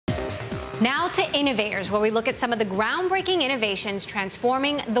Now to Innovators, where we look at some of the groundbreaking innovations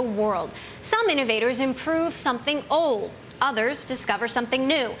transforming the world. Some innovators improve something old. Others discover something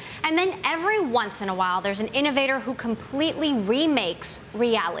new. And then every once in a while, there's an innovator who completely remakes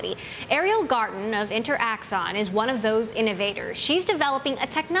reality. Ariel Garten of InteraXon is one of those innovators. She's developing a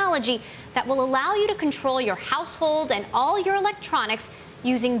technology that will allow you to control your household and all your electronics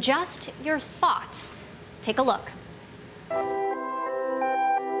using just your thoughts. Take a look.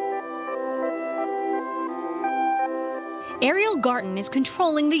 Ariel Garten is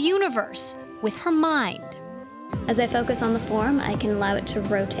controlling the universe with her mind. As I focus on the form, I can allow it to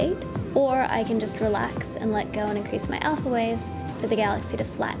rotate, or I can just relax and let go and increase my alpha waves for the galaxy to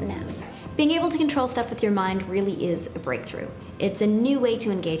flatten out. Being able to control stuff with your mind really is a breakthrough. It's a new way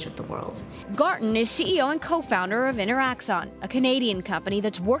to engage with the world. Garten is CEO and co-founder of InteraXon, a Canadian company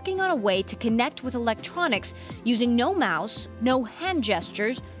that's working on a way to connect with electronics using no mouse, no hand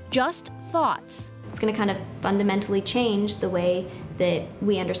gestures, just thoughts. It's going to kind of fundamentally change the way that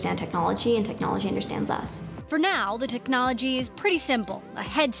we understand technology and technology understands us. For now, the technology is pretty simple, a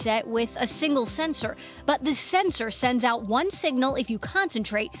headset with a single sensor. But the sensor sends out one signal if you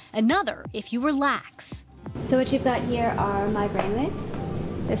concentrate, another if you relax. So what you've got here are my brainwaves.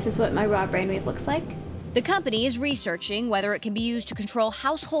 This is what my raw brainwave looks like. The company is researching whether it can be used to control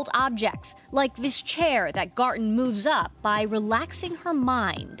household objects, like this chair that Garten moves up by relaxing her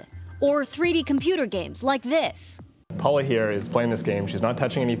mind. Or 3D computer games like this. Paula here is playing this game. She's not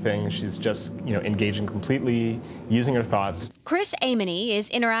touching anything. She's just, engaging completely, using her thoughts. Chris Amony is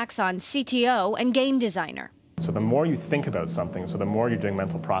InteraXon's CTO and game designer. So the more you think about something, so the more you're doing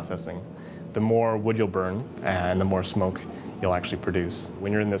mental processing, the more wood you'll burn and the more smoke you'll actually produce.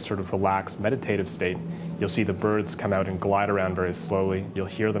 When you're in this sort of relaxed, meditative state, you'll see the birds come out and glide around very slowly. You'll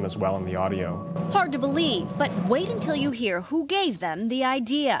hear them as well in the audio. Hard to believe, but wait until you hear who gave them the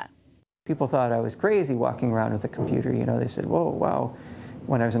idea. People thought I was crazy walking around with a computer. They said, whoa, wow.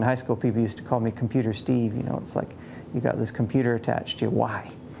 When I was in high school, people used to call me Computer Steve. It's like, you got this computer attached to you.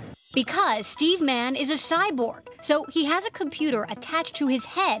 Why? Because Steve Mann is a cyborg, so he has a computer attached to his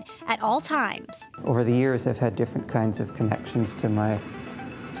head at all times. Over the years, I've had different kinds of connections to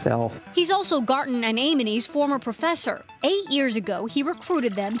myself. He's also Garten and Amony's former professor. 8 years ago, he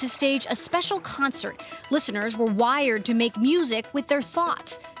recruited them to stage a special concert. Listeners were wired to make music with their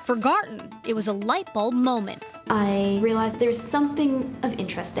thoughts. For Garten, it was a light bulb moment. I realized there's something of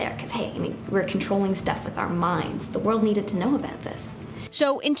interest there, because hey, we're controlling stuff with our minds. The world needed to know about this.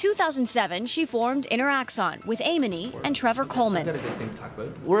 So in 2007, she formed InteraXon with Amony and Trevor Coleman. Got a good thing to talk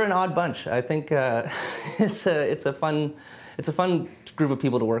about. We're an odd bunch. I think it's a fun group of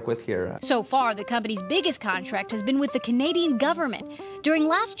people to work with here. So far, the company's biggest contract has been with the Canadian government. During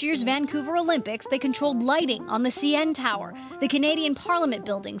last year's Vancouver Olympics, they controlled lighting on the CN Tower, the Canadian Parliament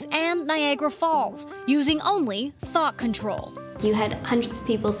buildings, and Niagara Falls, using only thought control. You had hundreds of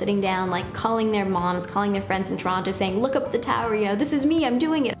people sitting down, like calling their moms, calling their friends in Toronto, saying, look up the tower, this is me, I'm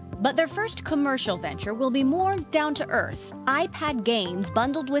doing it. But their first commercial venture will be more down to earth, iPad games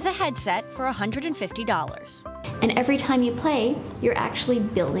bundled with a headset for $150. And every time you play, you're actually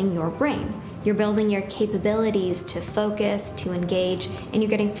building your brain. You're building your capabilities to focus, to engage, and you're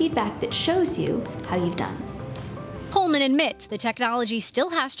getting feedback that shows you how you've done. Coleman admits the technology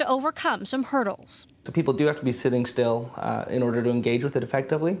still has to overcome some hurdles. So people do have to be sitting still in order to engage with it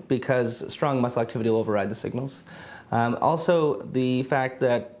effectively, because strong muscle activity will override the signals. Also, the fact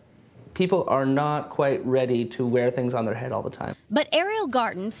that people are not quite ready to wear things on their head all the time. But Ariel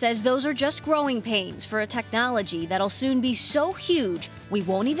Garten says those are just growing pains for a technology that'll soon be so huge we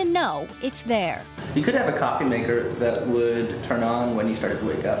won't even know it's there. You could have a coffee maker that would turn on when you started to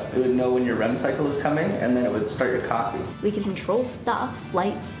wake up. It would know when your REM cycle is coming, and then it would start your coffee. We can control stuff,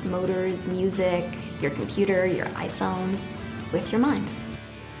 lights, motors, music, your computer, your iPhone, with your mind.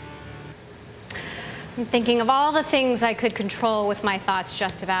 I'm thinking of all the things I could control with my thoughts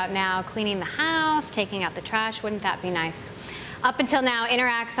just about now. Cleaning the house, taking out the trash, wouldn't that be nice? Up until now,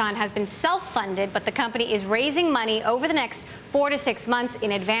 InteraXon has been self-funded, but the company is raising money over the next 4 to 6 months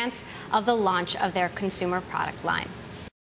in advance of the launch of their consumer product line.